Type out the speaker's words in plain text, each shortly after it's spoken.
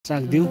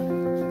साग्दिउँ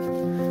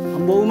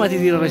अम्बो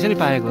माथितिर रहेछ नि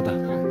पाएको त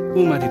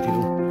ऊ माथितिर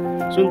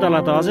सुन्तला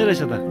त अझै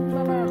रहेछ त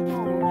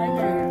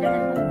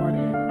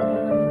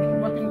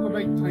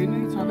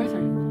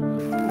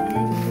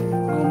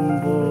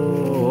अम्बो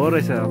हो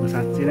रहेछ अब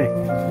साँच्ची नै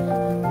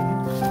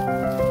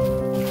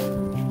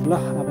ल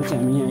अब चाहिँ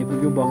हामी यहाँ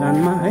आइपुग्यो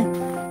बगानमा है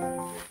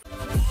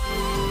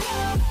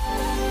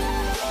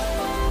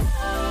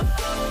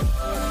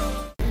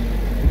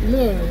ल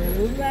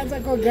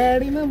राजाको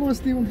गाडीमा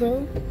बस्दिउँ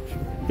त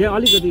त्यहाँ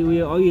अलिकति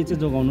उयो अघि चाहिँ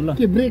जोगाउनु ल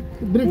के ब्रेक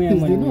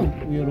थिच्दिनु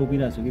उयो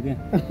रोपिरहेको छु कि त्यहाँ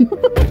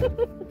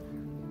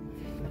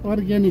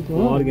अर्ग्यानिक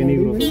हो अर्ग्यानिक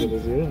रोपेको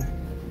छु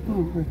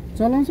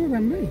चलाउँछौ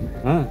राम्रै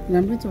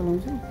राम्रै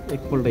चलाउँछौ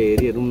एकपल्ट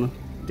हेरिहेरौँ न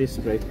टेस्ट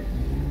ड्राइभ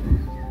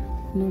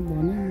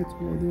नभने म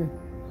चलाइदिएँ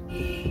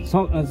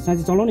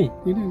साँच्ची चलाउने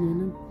हिँड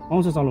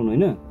आउँछ चलाउनु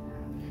होइन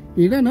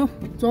हिँड न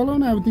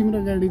चलाउन अब तिम्रो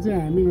गाडी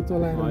चाहिँ हामी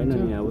चलाएर होइन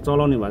नि अब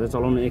चलाउने भए चाहिँ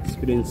चलाउने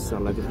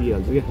एक्सपिरियन्सहरूलाई चाहिँ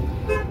दिइहाल्छु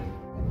क्या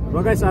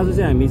र गाइस आज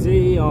चाहिँ हामी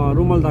चाहिँ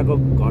रुमलदाको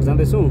घर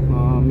जाँदैछौँ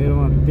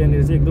मेरोमा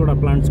त्यहाँनिर चाहिँ एक दुईवटा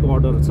प्लान्ट्सको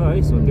अर्डर छ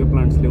है सो त्यो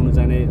प्लान्ट्स ल्याउनु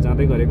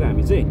जाँदै गरेको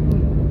हामी चाहिँ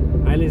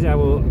अहिले चाहिँ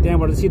अब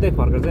त्यहाँबाट सिधै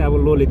फर्केर चाहिँ अब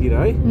लोलेतिर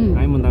है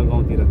आइमन्दाको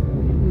गाउँतिर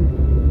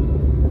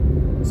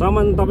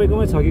सामान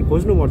तपाईँकोमै छ कि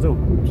खोज्नुपर्छ हौ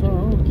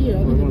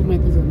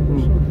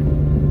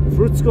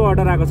फ्रुट्सको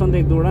अर्डर आएको छ नि त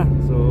एक दुईवटा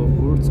सो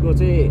फ्रुट्सको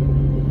चाहिँ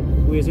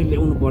उयो चाहिँ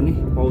ल्याउनु पर्ने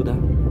पौधा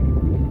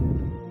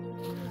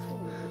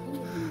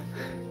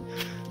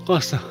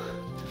कस्तो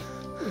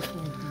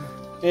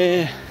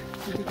ए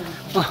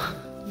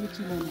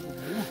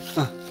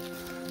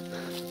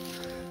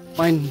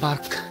पाइन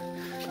पार्क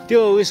त्यो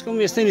उयसको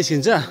पनि यस्तै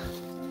निस्किन्छ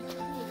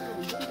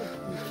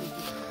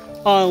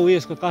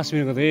उयसको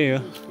काश्मीरको त यही हो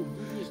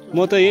म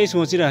त यही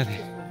सोचिरहेको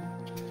थिएँ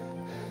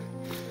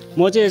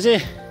म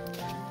चाहिँ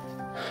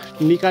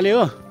निकाल्यो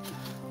हो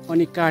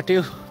अनि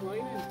काट्यो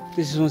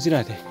त्यसो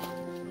सोचिरहेको थिएँ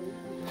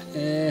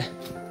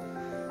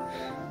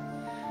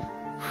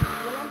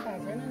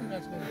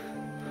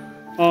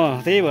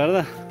त्यही भएर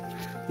त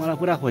मलाई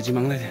पुरा खोजी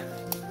माग्दै थियो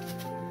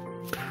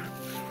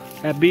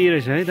हेब्बी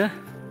रहेछ है त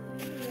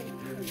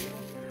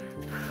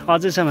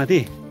अझै छ माथि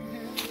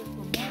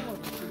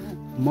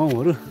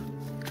माउहरू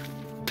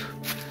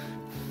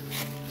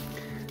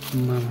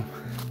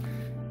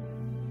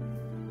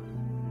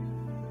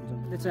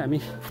चाहिँ हामी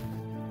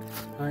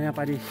यहाँ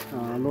पारि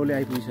लोले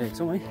आइपुगिसकेको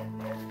छौँ है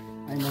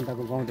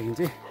आइमन्दाको गाउँदेखि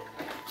चाहिँ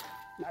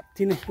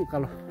माथि नै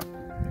उकालो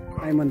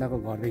आइमन्दाको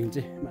घरदेखि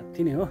चाहिँ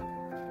माथि नै हो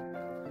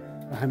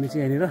हामी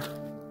चाहिँ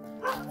यहाँनिर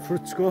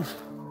फ्रुट्सको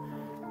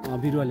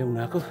बिरुवा ल्याउनु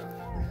आएको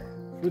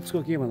फ्रुट्सको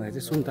के भन्दाखेरि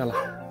चाहिँ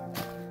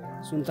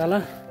सुन्तला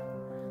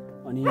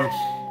अनि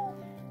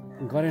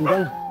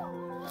गरेन्डल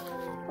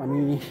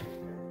अनि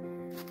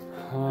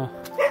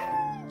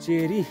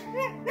चेरी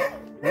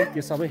है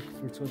त्यो सबै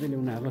फ्रुट्सको चाहिँ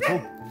ल्याउनु आएको छौँ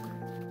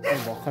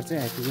भर्खर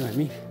चाहिँ आइपुग्यौँ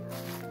हामी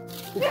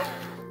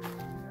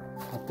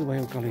हत्तु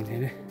भयो उकालो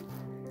हिँडेर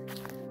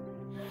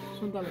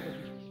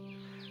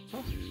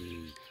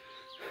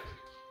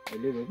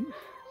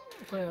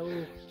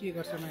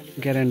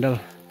ग्यारेन्डल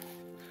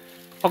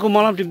अर्को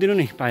मलम टिपिदिनु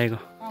नि पाएको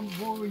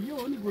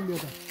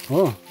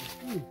हो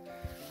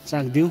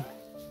चाक्दिउँ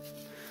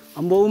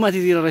अम्बो ऊ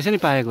माथितिर रहेछ नि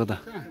पाएको त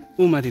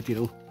ऊ माथितिर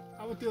ऊ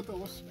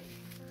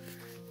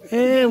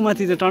ए ऊ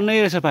माथि त टन्नै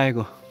रहेछ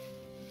पाएको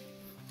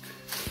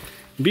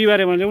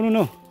बिहिबारेमा ल्याउनु न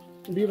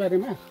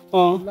बिहिबारेमा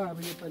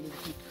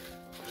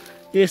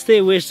यस्तै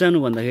वेस्ट जानु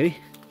भन्दाखेरि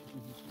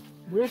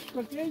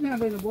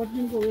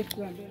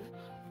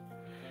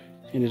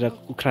यहाँनिर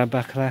कुखुरा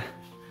बाख्रा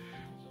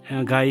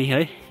गाई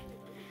है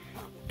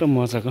एकदम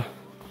मजाको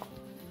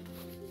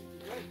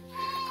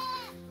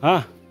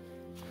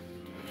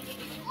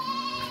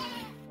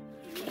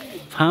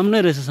फार्म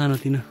नै रहेछ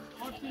सानोतिनो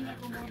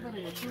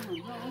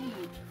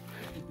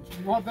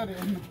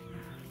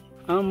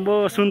अम्बो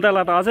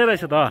सुन्तला त अझै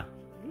रहेछ त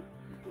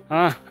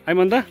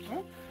आइमन्दा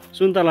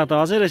सुन्तला त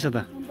अझै रहेछ त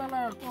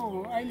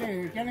अहिले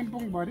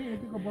कालिम्पोङ भरि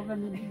यतिको बगान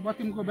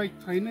बतिमको बाइक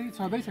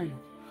छँदै छैन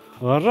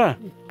हो र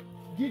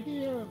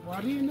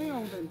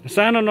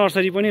सानो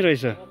नर्सरी पनि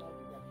रहेछ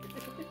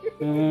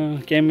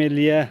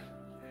क्यामेलिया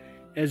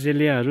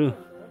एजेलियाहरू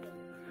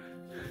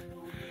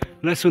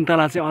र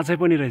सुन्तला चाहिँ अझै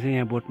पनि रहेछ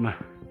यहाँ बोटमा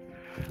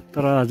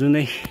तर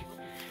जुनै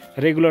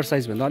रेगुलर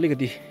साइजभन्दा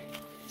अलिकति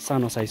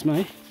सानो साइजमा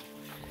है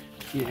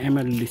यहाँ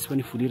एमएलिस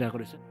पनि फुलिरहेको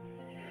रहेछ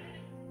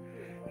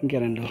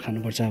ग्यारेन्डल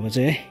खानुपर्छ अब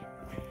चाहिँ है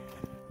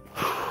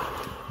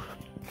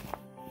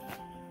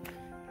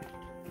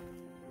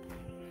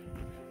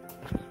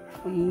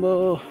अम्बो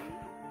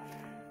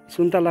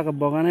सुन्तलाको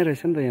बगानै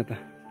रहेछ नि त यहाँ त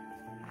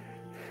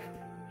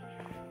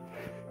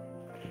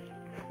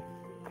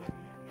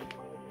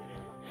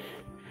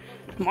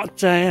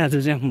मजा आयो आज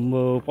चाहिँ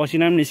अम्बो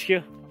पसिना पनि निस्क्यो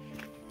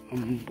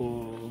अम्बो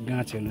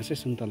गाछ हेर्नुहोस् है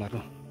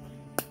सुन्तलाको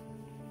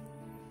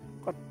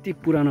कति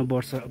पुरानो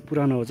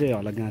पुरानो चाहिँ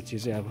होला गाँची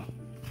चाहिँ अब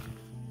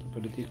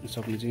तपाईँले देख्न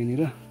सक्नुहुन्छ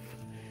यहाँनिर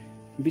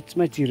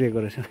बिचमै चिरेको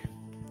रहेछ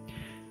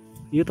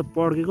यो त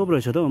पड्केको पो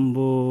रहेछ त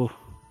अम्बो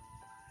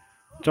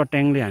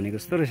चट्याङले हानेको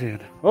जस्तो रहेछ यहाँ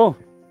त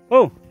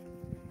हो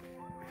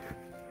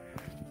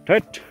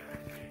ठैट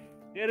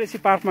टेरेसी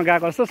पार्कमा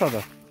गएको जस्तो छ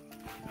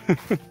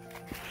त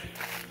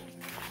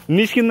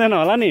निस्किँदैन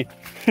होला नि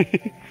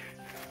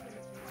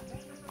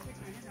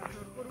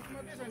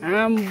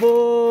आम्बो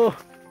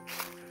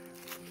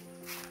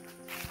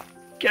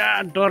क्या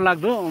डर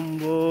लाग्दो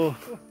अम्बो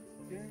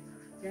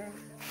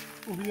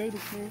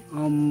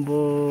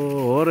अम्बो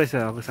हो रहेछ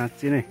अब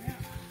साँच्ची नै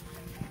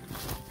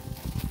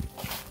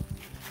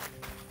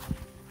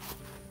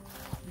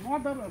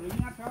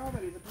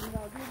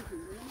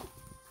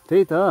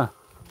त्यही त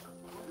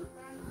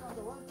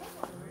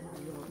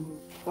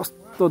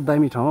कस्तो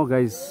दामी ठाउँ हो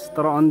गाइस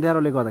तर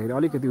अन्ध्यारोले गर्दाखेरि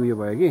अलिकति उयो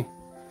भयो कि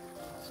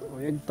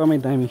एकदमै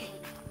दामी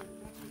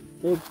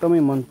एकदमै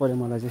मन पर्यो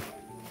मलाई चाहिँ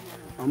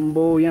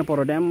अम्बो यहाँ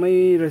पर ड्याममै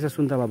रहेछ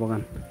सुन्तला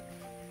बगान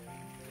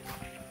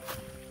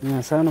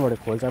यहाँ सानोबाट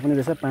खोल्चा पनि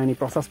रहेछ पानी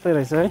प्रशस्तै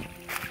रहेछ है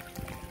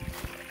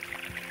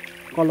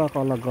कल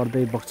कल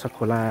गर्दै बग्छ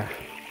खोला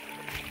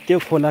त्यो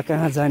खोला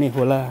कहाँ जाने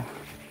होला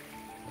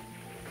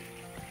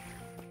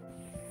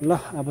ल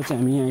अब चाहिँ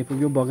हामी यहाँ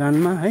आइपुग्यो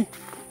बगानमा है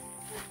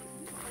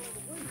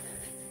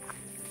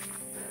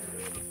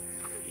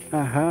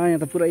आहा यहाँ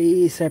त पुरै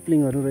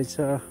स्याप्लिङहरू रहेछ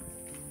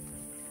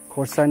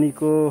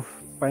खोर्सानीको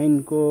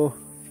पाइनको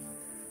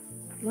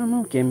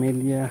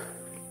केमेलिया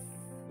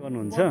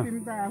गर्नुहुन्छ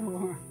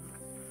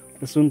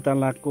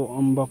सुन्तलाको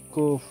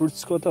अम्बकको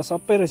फ्रुट्सको त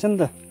सबै रहेछ नि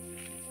त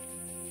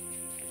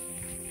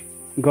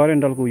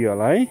गरेन्डलको उयो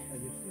होला है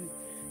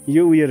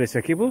यो उयो रहेछ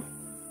के पो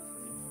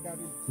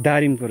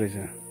दारिमको रहेछ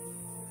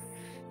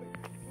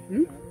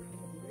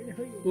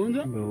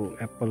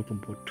एप्पलको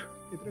बोट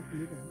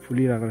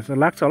फुलिरहेको रहेछ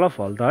लाग्छ होला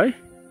फल त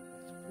है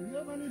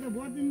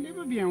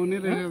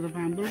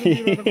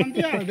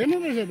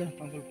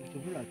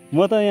म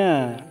त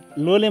यहाँ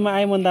लोलेमा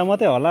आइमन्दा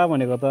मात्रै होला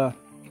भनेको त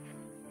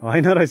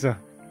होइन रहेछ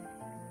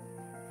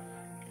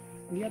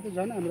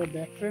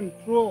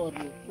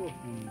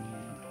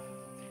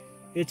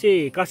यो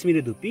चाहिँ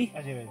काश्मिरी धुप्पी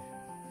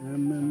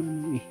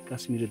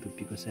काश्मिरी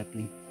धुप्पीको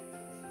स्याप्लिङ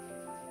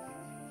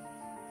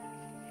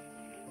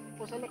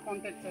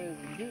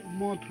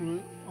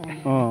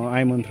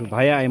आइमन थ्रु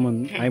भाया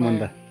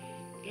आइमन्दा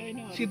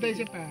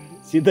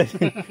सिधै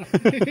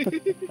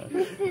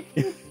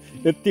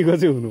यतिको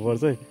चाहिँ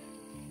हुनुपर्छ है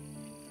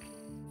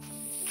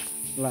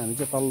ल हामी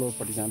चाहिँ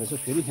तल्लोपट्टि जाँदैछौँ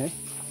फेरि है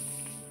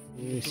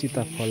ए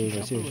सीताफल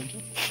रहेछ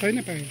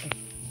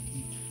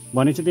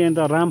भनेपछि त्यहाँ त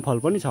रामफल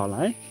पनि छ होला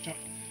है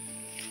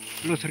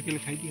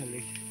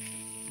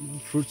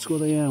फ्रुट्सको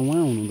त यहाँ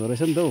उहाँ हुनुहुँदो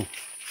रहेछ नि त हौ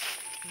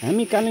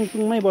हामी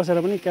कालिम्पोङमै बसेर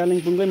पनि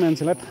कालिम्पोङकै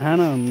मान्छेलाई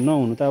थाहा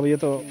नहुनु त अब यो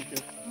त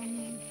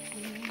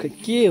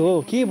के हो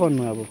के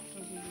भन्नु अब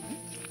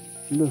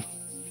लु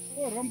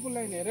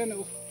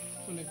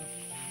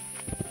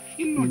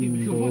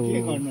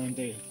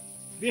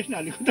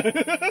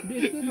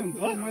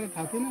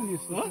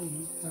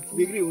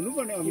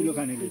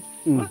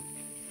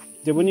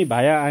त्यो पनि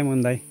भाया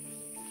आइमन्दाई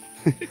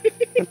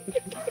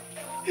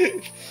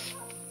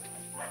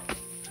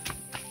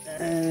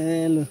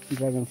ए लु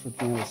ड्रागन फ्रुट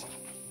त्यहाँ रहेछ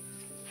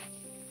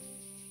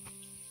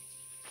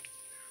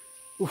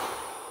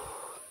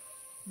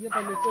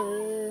योपालि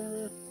चाहिँ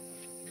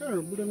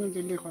बुढो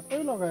मान्छेले खत्तै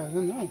लगाएको छ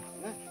नि हौ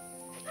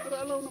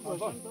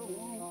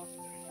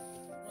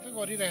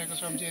गरिरहेको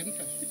सब्जी हेर्नु त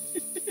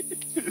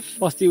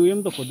अस्ति उयो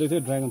पनि त खोज्दै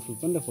थियो ड्रागन फ्रुट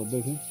पनि त खोज्दै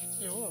थियो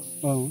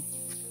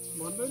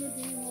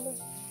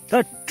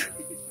थट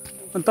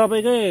अनि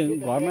तपाईँकै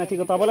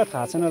घरमाथिको तपाईँलाई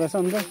थाहा छैन रहेछ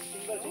अन्त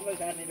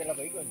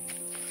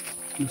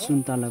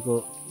सुन्तलाको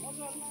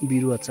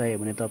बिरुवा चाहियो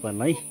भने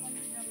तपाईँहरूलाई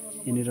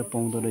यहाँनिर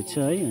पाउँदो रहेछ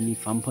है अनि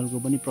फामफलको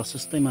पनि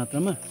प्रशस्तै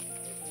मात्रामा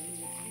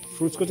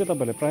फ्रुट्सको चाहिँ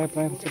तपाईँहरूले प्रायः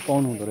चाहिँ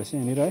पाउनु हुँदो रहेछ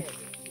यहाँनिर है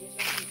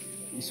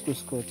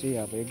इस्कुसको चाहिँ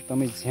अब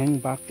एकदमै झ्याङ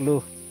बाक्लो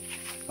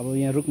अब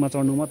यहाँ रुखमा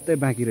चढ्नु मात्रै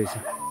बाँकी रहेछ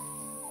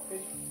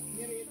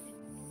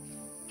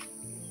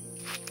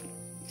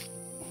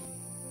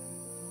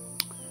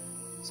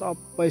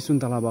सबै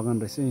सुन्तला बगान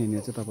रहेछ यहाँनिर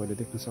चाहिँ तपाईँहरूले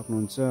देख्न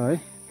सक्नुहुन्छ है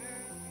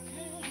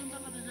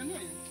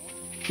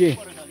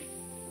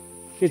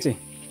के चाहिँ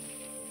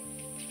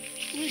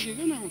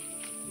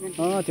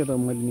त्यो त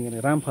मैले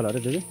निकालेँ रामफल अरे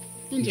त्यो चाहिँ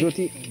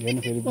ज्योति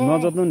हेर्नु फेरि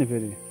नजत्नु नि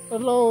फेरि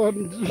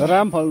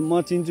रामफल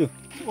म चिन्छु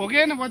हो कि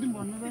होइन भन्नु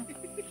त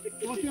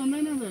पछि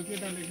आउँदैन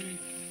केटाले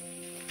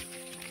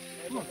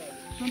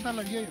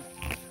सुन्तला के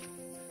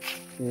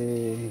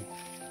ए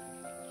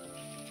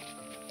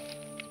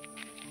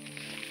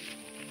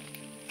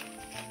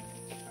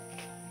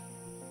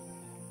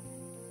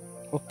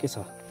ओके छ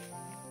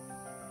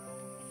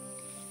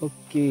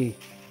ओके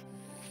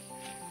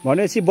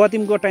भनेपछि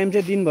बतिमको टाइम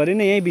चाहिँ दिनभरि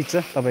नै यहीँ बित्छ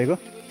तपाईँको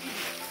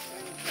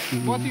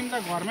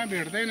बतिमलाई घरमा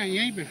भेट्दैन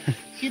यहीँ भेट्छ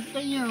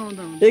सिधै यहाँ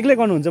आउँदा एक्लै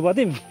गर्नुहुन्छ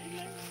बतिम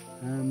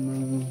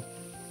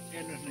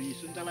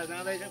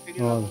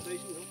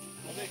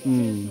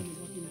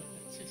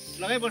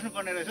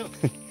लगाइबस्नुपर्ने रहेछ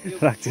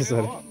राक्षस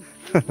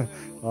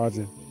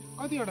हजुर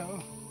कतिवटा हो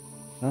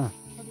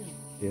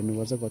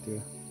हेर्नुपर्छ कति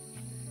हो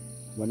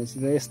भनेपछि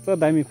त यस्तो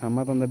दामी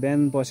फार्ममा त अन्त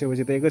बिहान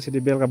बसेपछि त एकैचोटि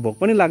बेलुका भोक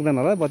पनि लाग्दैन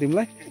होला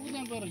बतिमलाई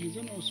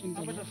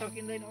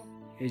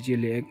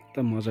एजिएले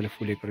एकदम मजाले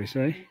फुलेको रहेछ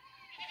है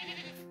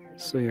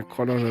सो यहाँ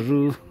कलरहरू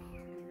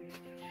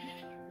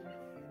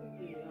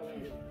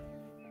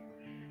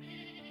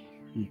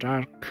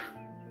डार्क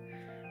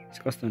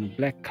कस्तो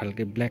ब्ल्याक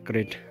खालके ब्ल्याक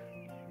रेड।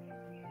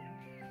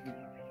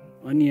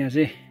 अनि यहाँ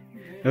चाहिँ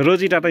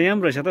रोजिटा त यहाँ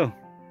पनि रहेछ त हौ।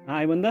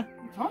 आइबन्द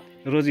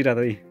रोजिटा त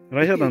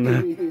रहेछ त अन्त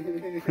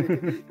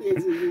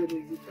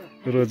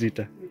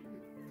रोजिटा।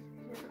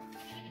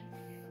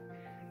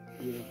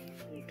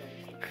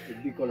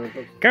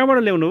 कहाँबाट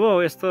ल्याउनु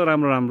भयो यस्तो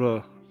राम्रो राम्रो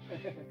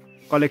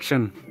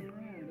कलेक्सन?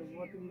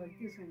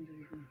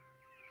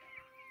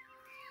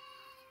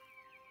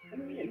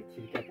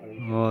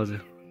 हजुर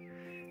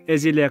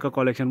एजिलियाको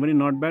कलेक्सन पनि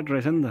नट ब्याड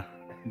रहेछ नि त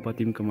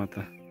बतिमकोमा त।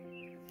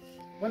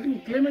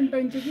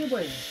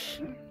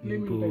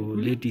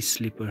 लेडी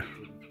स्लिपर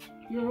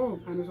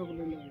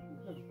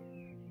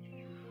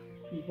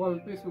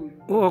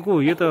ओ अकु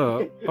यो त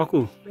अकु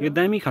यो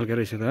दामी खालको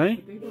रहेछ त है।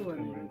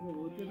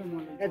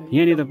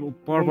 यहाँनिर त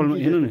पर्पलमा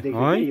हेर्नु नि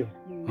है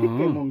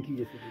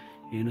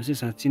हेर्नुहोस् है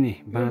साँच्ची नै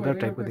बाँदर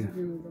टाइपको देख्छ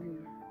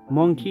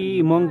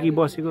मङ्की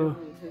बसेको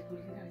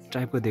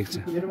टाइपको देख्छ।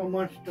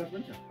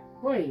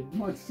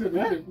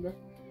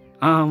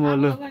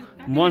 ल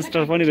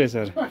मोन्स्टर पनि रहेछ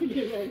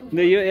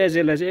यो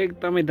एजेललाई चाहिँ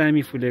एकदमै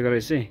दामी फुलेको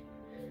रहेछ है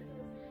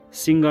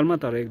सिङ्गलमा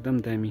तर एकदम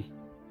दामी।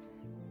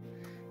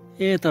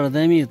 ए तर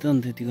दामी हो त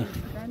अन्त त्यतिको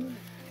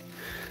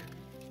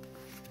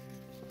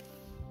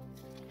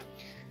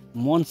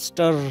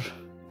मोन्स्टर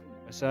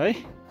रहेछ है।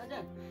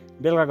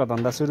 बेलुकाको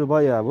धन्दा सुरु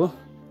भयो अब।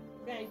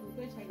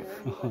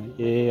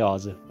 ए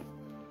हजुर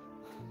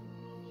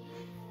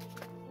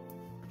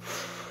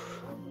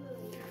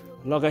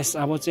ल गाइस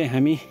अब चाहिँ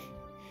हामी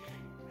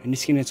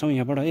निस्किने छौँ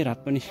यहाँबाट है। रात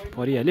पनि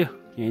परिहाल्यो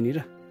यहीँनिर।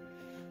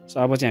 सो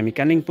अब चाहिँ हामी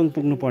कालिम्पोङ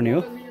पुग्नु पर्ने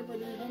हो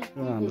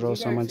र हाम्रो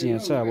सामान चाहिँ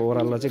यहाँ छ। अब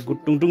ओह्रालो चाहिँ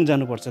गुटुङटुङ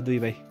जानुपर्छ दुई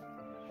भाइ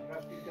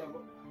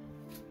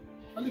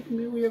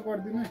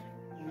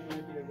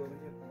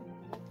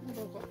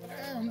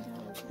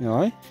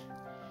है।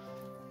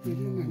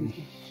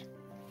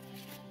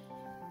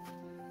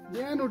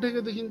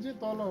 उठेकोदेखि चाहिँ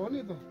तल हो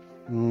नि त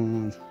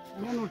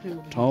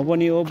ठाउँ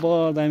पनि ओ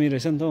दामी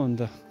रहेछ नि त हौ।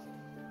 अन्त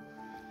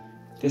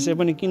त्यसै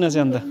पनि किन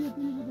चाहिँ अन्त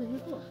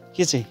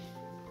के चाहिँ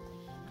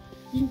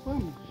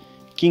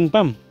किङ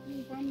पाम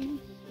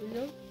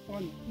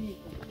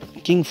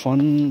किङ फन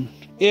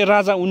ए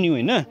राजा उनी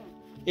होइन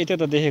ए त्यो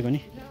त देखेको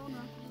नि।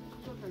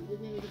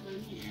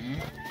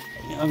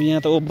 अब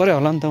यहाँ त ओभरै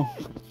होला नि त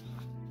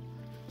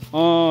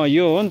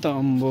यो हो नि त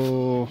अम्बो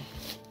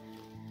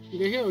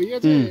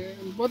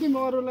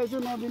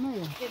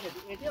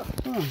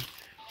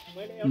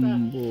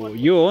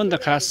यो हो नि त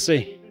खास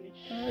चाहिँ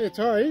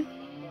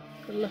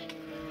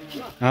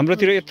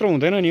हाम्रोतिर यत्रो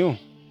हुँदैन नि हो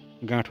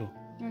गाँठो।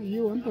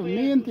 यो हो नि त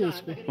मेन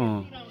त्यसको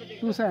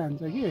टुसा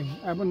हान्छ कि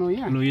अब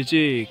नयाँ। यो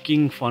चाहिँ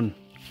किङ फन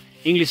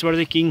इङ्ग्लिसबाट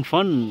चाहिँ किङ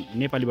फन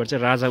नेपालीबाट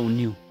चाहिँ राजा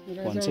उन्यु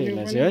भन्छ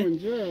यसलाई चाहिँ है।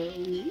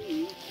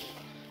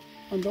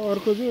 अन्त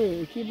अर्को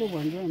चाहिँ के पो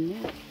भन्छ भने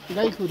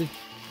गाईखुरी।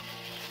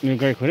 यो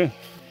गाईखुरी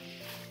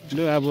ल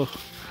अब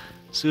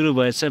सुरु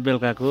भएछ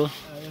बेलुकाको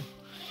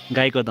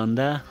गाईको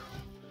धन्दा।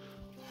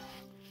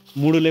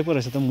 मुडुले पो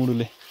रहेछ त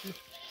मुडुले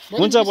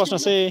हुन्छ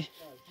बस्नुहोस् है।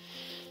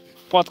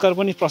 पत्कर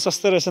पनि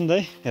प्रशस्त रहेछ नि त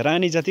है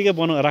रानी जतिकै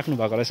राख्नु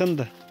भएको रहेछ नि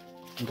त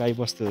गाई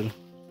बस्तुहरू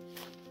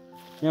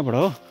यहाँबाट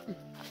हो।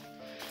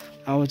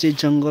 अब चाहिँ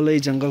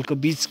जङ्गलको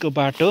बिचको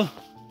बाटो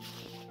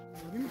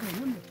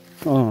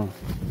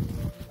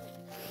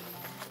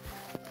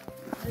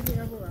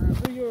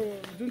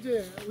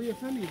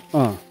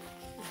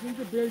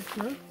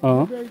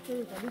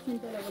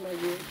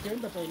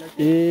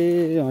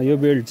ए यो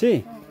बेल्ट चाहिँ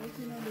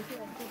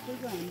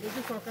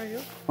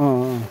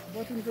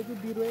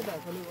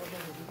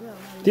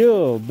त्यो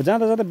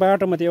जाँदा जाँदा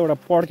बाटोमा त्यो एउटा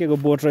पड्केको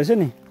बोट रहेछ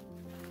नि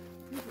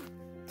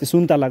त्यो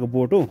सुन्तलाको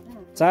बोट हो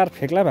 4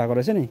 फेक्ला भएको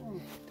रहेछ नि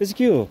त्यो चाहिँ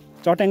के हो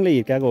चट्याङले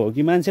हिर्काएको हो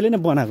कि मान्छेले नै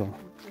बनाएको?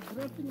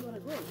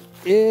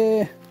 ए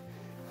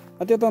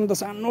त्यो त अन्त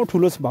सानो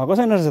ठुलो भएको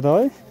छैन रहेछ त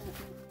है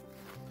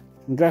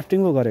ग्राफ्टिङ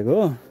पो गरेको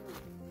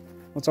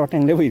हो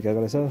चट्याङले पो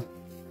हिर्काएको रहेछ।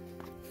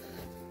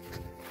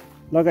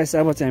 लगाइस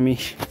अब चाहिँ हामी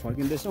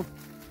फर्किँदैछौँ।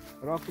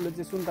 रकुले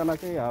चाहिँ सुन्तला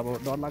चाहिँ अब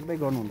डरलाग्दै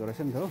गर्नुहुँदो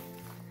रहेछ नि त हो।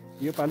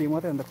 यो पालि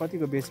मात्रै अन्त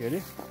कतिको बेच्यो अरे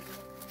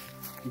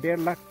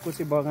 1.5 लाखको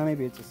चाहिँ बगानै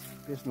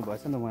बेच्नु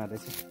भएछ नि त उहाँले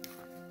चाहिँ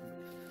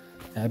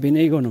ह्याप्पी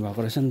नै गर्नुभएको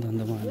रहेछ नि त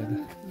अन्त उहाँले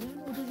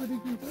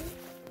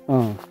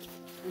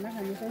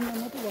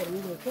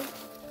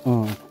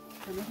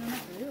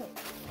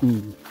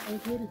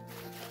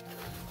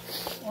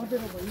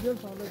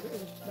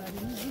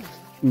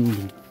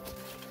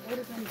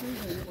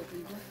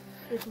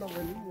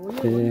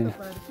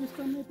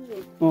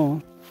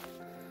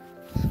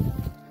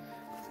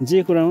जे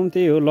कुरामा पनि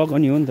त्यही हो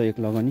लगनी हो नि त एक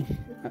लगनी।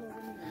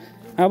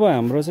 अब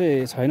हाम्रो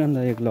चाहिँ छैन नि त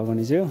एक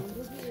लगनी चाहिँ हो।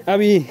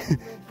 अब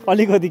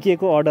अलिकति के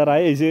को अर्डर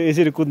आयो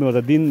यसरी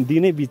कुद्नुपर्छ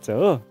दिनै बित्छ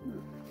हो।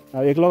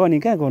 अब एक लगनी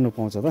कहाँ गर्नु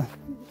पाउँछ त।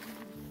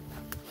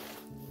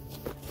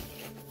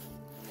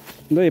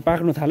 ल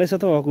पाक्नु थालेछ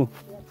त अकु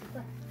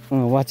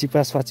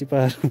वाचिपास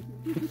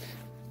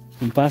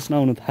पास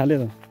नआउनु थाल्यो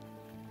त।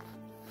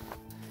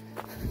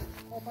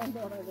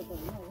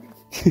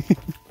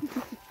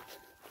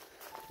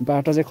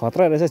 बाटो चाहिँ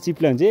खतरा रहेछ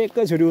चिप्ल्यो भने चाहिँ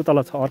एकैचोटि उतल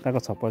अर्काको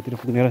छप्परतिर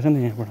पुग्ने रहेछ नि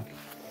यहाँबाट।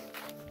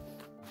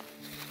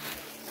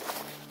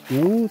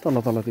 यहीँ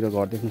तलतिर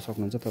घर देख्न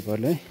सक्नुहुन्छ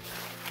तपाईँहरूले है।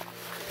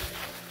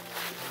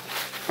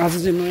 आज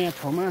चाहिँ नयाँ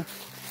ठाउँमा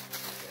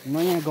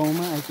नयाँ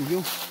गाउँमा आइपुग्यो।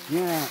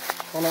 यहाँ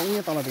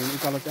तलदेखि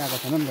उकालो चाहिँ आएको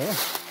छैन नि त हो।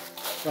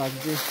 सो आज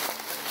चाहिँ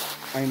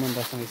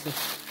आइमन्दासँग यसो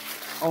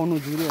आउनु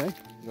जुर्यो है।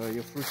 र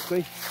यो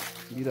फ्रुट्सकै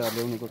बिरुवाहरू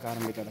ल्याउनुको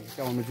कारणले गर्दाखेरि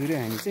चाहिँ आउनु जुर्यो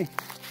हामी चाहिँ।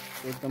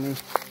 एकदमै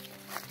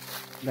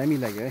दामी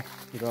लाग्यो है।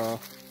 र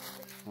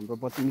हाम्रो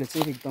बतिमले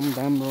चाहिँ एकदम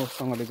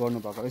राम्रोसँगले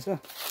गर्नुभएको रहेछ।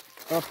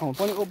 र ठाउँ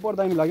पनि ओभर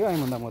दामी लाग्यो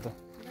आइमन्दा म त।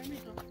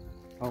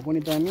 ठाउँ पनि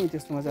दामी,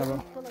 त्यस्तोमा चाहिँ अब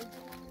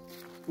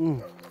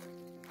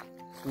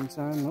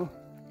सुनसान हो।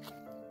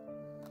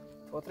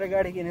 थोत्रै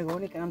गाडी किनेको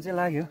पनि काम चाहिँ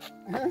लाग्यो।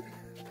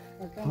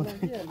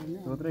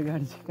 थोत्रै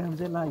गाडी चाहिँ काम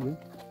चाहिँ लाग्यो।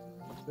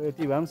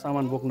 यति भए पनि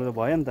सामान बोक्नु त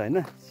भयो नि त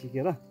होइन,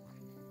 सिकेर।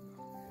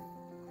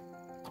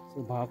 सो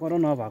भएको र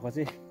नभएको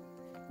चाहिँ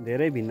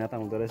धेरै भिन्नता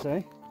हुँदो रहेछ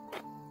है।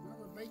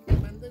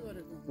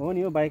 हो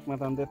नि, यो बाइकमा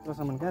त अन्त यत्रो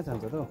सामान कहाँ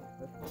जान्छ त हो।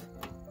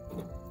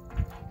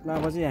 ल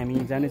अब चाहिँ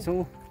हामी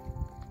जानेछौँ।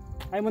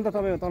 आइमन्दा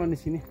तपाईँ तल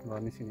निस्किने, घर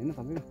निस्किने होइन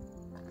तपाईँको।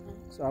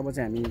 सो अब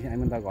चाहिँ हामी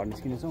आइमन्दा घर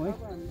निस्किनेछौँ है।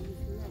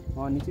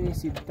 अनि चाहिँ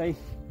सिधै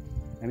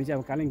हामी चाहिँ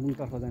अब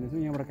कालिम्पोङतर्फ जानेछौँ।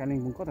 यहाँबाट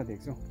कालिम्पोङ कता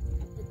देख्छौँ?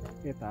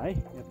 यता है,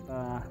 यता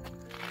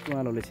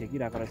उहाँले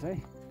छेकिरहेको रहेछ है।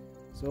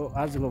 सो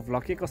आजको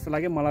भ्लग के कस्तो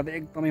लाग्यो? मलाई त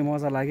एकदमै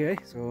मजा लाग्यो है।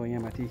 सो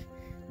यहाँ माथि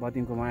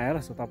बतिमकोमा आएर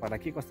सो तपाईँहरूलाई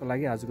के कस्तो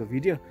लाग्यो आजको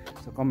भिडियो?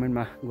 सो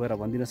कमेन्टमा गएर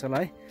भनिदिनुहोस् होला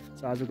है।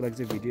 सो आजको लागि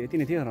चाहिँ भिडियो यति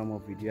नै थियो र म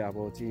भिडियो अब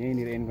चाहिँ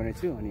यहीँनिर एन्ड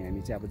गर्नेछु। अनि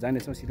हामी चाहिँ अब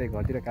जानेछौँ सिधै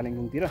घरतिर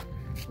कालिम्पोङतिर।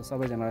 सो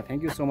सबैजनालाई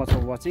thank you so much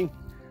for watching.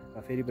 र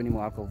फेरि पनि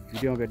म अर्को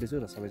भिडियोमा भेट्दैछु।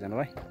 र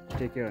सबैजनालाई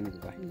टेक केयर अनि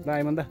बाई। ल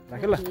आइमन्दा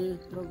राखेँ ल,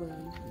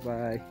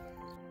 बाई।